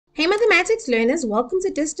Mathematics learners, welcome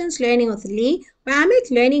to Distance Learning with Lee, where I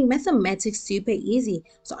make learning mathematics super easy.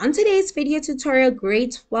 So on today's video tutorial,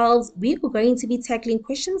 grade 12, we are going to be tackling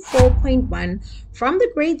question 4.1 from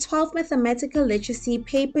the grade 12 mathematical literacy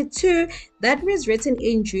paper 2 that was written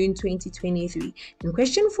in June 2023. And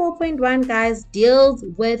question 4.1, guys, deals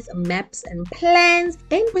with maps and plans.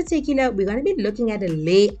 In particular, we're going to be looking at a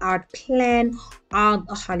layout plan of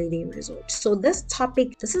a holiday resort. So this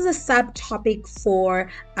is a subtopic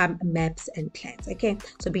for maps and plans. Okay,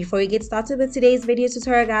 so before we get started with today's video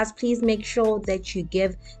tutorial, guys, please make sure that you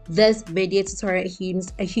give this video tutorial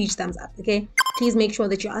a huge thumbs up. Okay, please make sure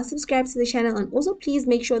that you are subscribed to the channel, and also please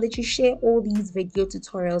make sure that you share all these video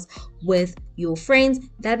tutorials with your friends.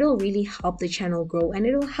 That will really help the channel grow, and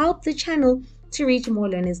it will help the channel to reach more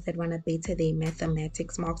learners that want to better their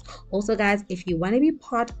mathematics marks. Also, guys, if you want to be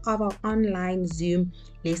part of our online Zoom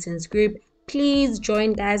lessons group, please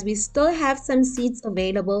join, guys. We still have some seats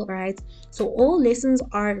available, right? So all lessons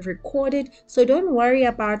are recorded, so don't worry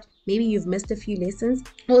about maybe you've missed a few lessons.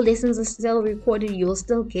 All lessons are still recorded. You'll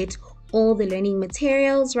still get all the learning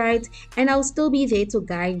materials, right? And I'll still be there to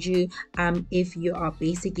guide you if you are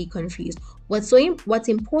basically confused. What's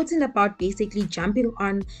important about basically jumping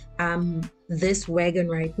on this wagon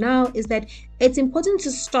right now is that it's important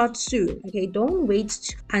to start soon. Okay, don't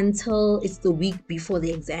wait until it's the week before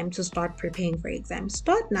the exam to start preparing for exams.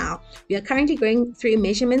 Start now. We are currently going through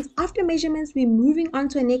measurements. After measurements, we're moving on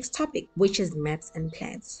to a next topic, which is maps and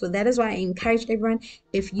plans. So that is why I encourage everyone,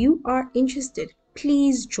 if you are interested,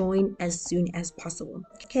 please join as soon as possible.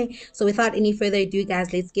 Okay, so without any further ado,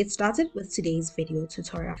 guys, let's get started with today's video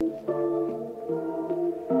tutorial.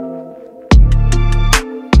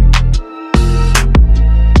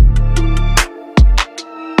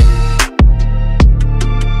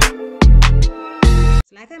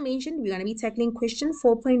 Like I mentioned, we're going to be tackling question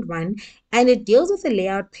 4.1, and it deals with the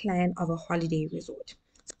layout plan of a holiday resort.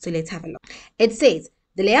 So let's have a look. It says,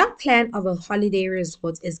 the layout plan of a holiday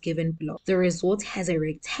resort is given below. The resort has a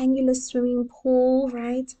rectangular swimming pool,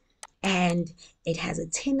 right? And it has a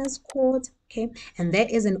tennis court, okay? And there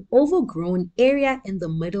is an overgrown area in the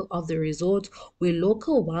middle of the resort where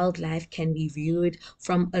local wildlife can be viewed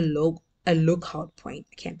from a lookout point.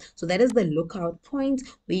 Okay, so that is the lookout point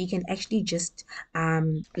where you can actually just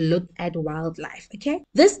look at wildlife. Okay,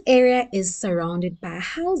 this area is surrounded by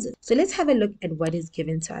houses. So let's have a look at what is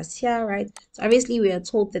given to us here, right? So obviously we are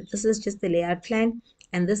told that this is just the layout plan,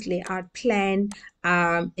 and this layout plan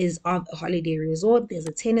is of a holiday resort. There's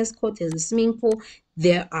a tennis court, there's a swimming pool,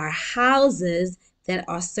 there are houses that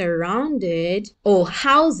are surrounded, or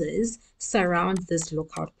houses surround this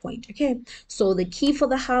lookout point. Okay, so the key for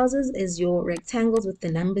the houses is your rectangles with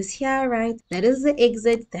the numbers here, right? That is the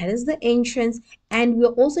exit, that is the entrance, and we're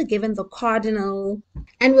also given the cardinal,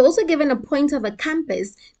 and we're also given a point of a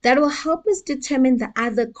compass that will help us determine the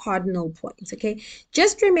other cardinal points. Okay,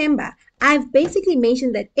 just remember, I've basically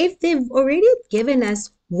mentioned that if they've already given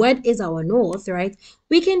us what is our north, right,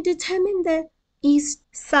 we can determine the east,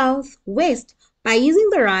 south, west by using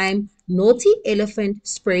the rhyme, naughty elephant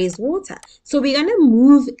sprays water. So we're going to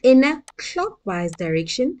move in a clockwise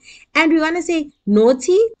direction, and we're going to say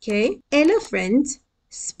naughty, okay, elephant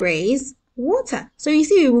sprays water. So you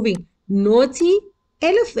see we're moving naughty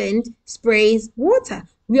elephant sprays water.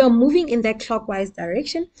 We are moving in that clockwise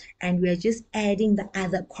direction, and we are just adding the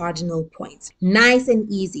other cardinal points. Nice and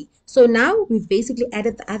easy. So now we've basically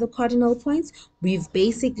added the other cardinal points. We've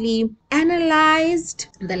basically analyzed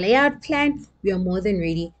the layout plan. We are more than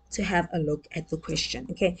ready to have a look at the question.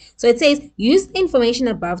 Okay, so it says, use the information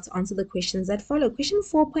above to answer the questions that follow. Question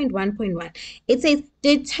 4.1.1. It says,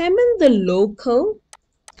 determine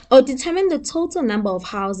the total number of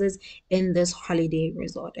houses in this holiday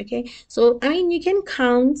resort. Okay, so I mean, you can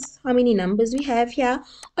count how many numbers we have here,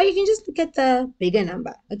 or you can just look at the bigger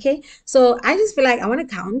number. Okay, so I just feel like I want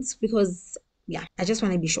to count because, yeah, I just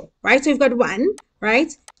want to be sure, right? So we've got 1,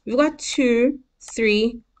 right? We've got 2,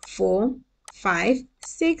 3, 4, 5,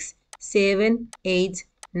 6, 7, 8,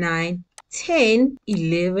 9, 10,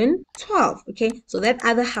 11, 12. Okay, so that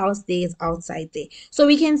other house there is outside there. So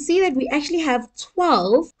we can see that we actually have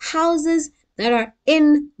 12 houses that are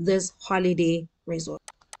in this holiday resort.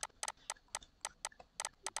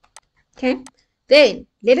 Okay, then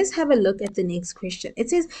let us have a look at the next question. It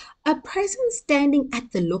says, a person standing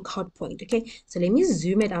at the lookout point. Okay, so let me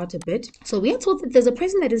zoom it out a bit. So we are told that there's a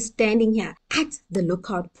person that is standing here at the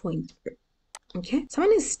lookout point. Okay,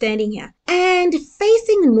 someone is standing here and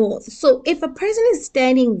facing north. So if a person is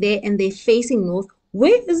standing there and they're facing north,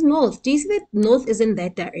 where is north? Do you see that north is in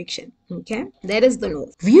that direction? Okay, that is the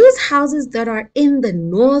north. Views houses that are in the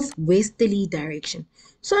northwesterly direction.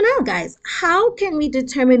 So now, guys, how can we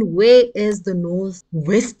determine where is the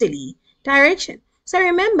northwesterly direction? So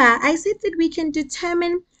remember, I said that we can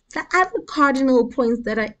determine the other cardinal points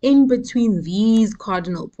that are in between these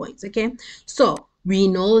cardinal points, okay? So we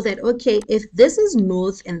know that, okay, if this is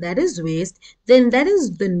north and that is west, then that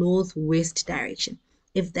is the northwest direction.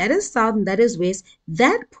 If that is south and that is west,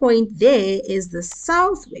 that point there is the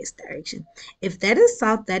southwest direction. If that is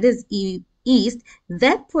south, that is east,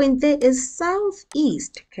 that point there is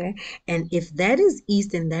southeast, okay? And if that is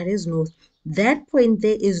east and that is north, that point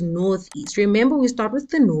there is northeast. Remember, we start with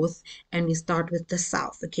the north and we start with the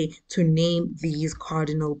south, okay, to name these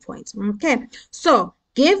cardinal points, okay? So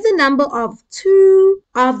give the number of 2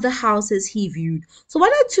 of the houses he viewed. So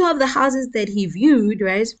what are 2 of the houses that he viewed,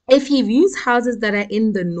 right? If he views houses that are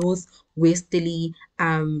in the northwesterly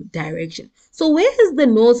direction. So where is the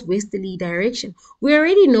northwesterly direction? We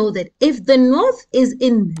already know that if the north is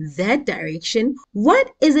in that direction,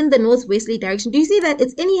 what is in the northwesterly direction? Do you see that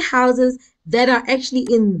it's any houses that are actually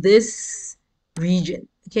in this region?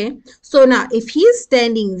 Okay, so now if he's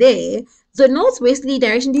standing there, the northwesterly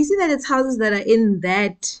direction, do you see that it's houses that are in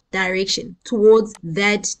that direction, towards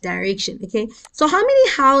that direction? Okay, so how many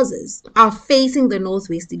houses are facing the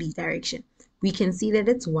northwesterly direction? We can see that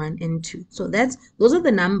it's 1 and 2. So those are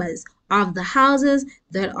the numbers of the houses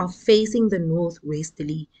that are facing the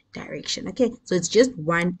northwesterly direction. Okay, so it's just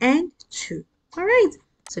 1 and 2. All right,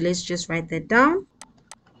 so let's just write that down.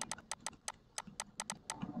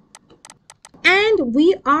 And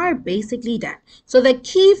we are basically done. So the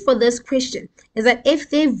key for this question is that if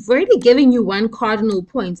they've already given you 1 cardinal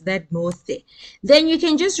point, that north there, then you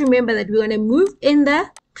can just remember that we're going to move in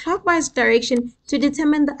the clockwise direction to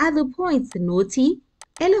determine the other points. The naughty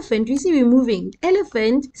elephant, you see we're moving.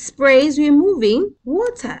 Elephant sprays, we're moving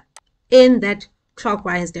water in that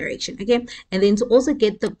clockwise direction, okay? And then to also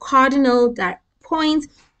get the cardinal points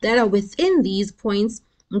that are within these points,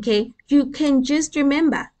 okay, you can just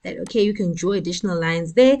remember that, okay, you can draw additional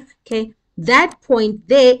lines there, okay? That point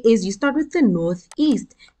there is, you start with the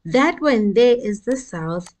northeast. That one there is the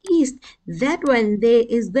southeast. That one there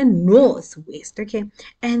is the northwest, okay?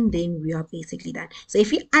 And then we are basically done. So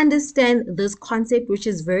if you understand this concept, which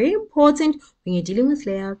is very important when you're dealing with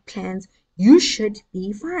layout plans, you should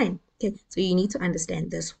be fine, okay? So you need to understand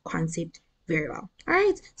this concept very well. All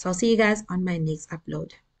right, so I'll see you guys on my next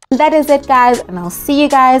upload. That is it, guys, and I'll see you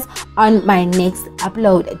guys on my next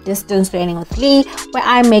upload, Distance Learning with Lee, where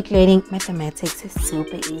I make learning mathematics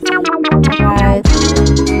super easy. Bye,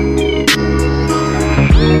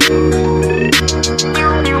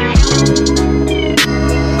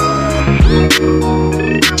 guys.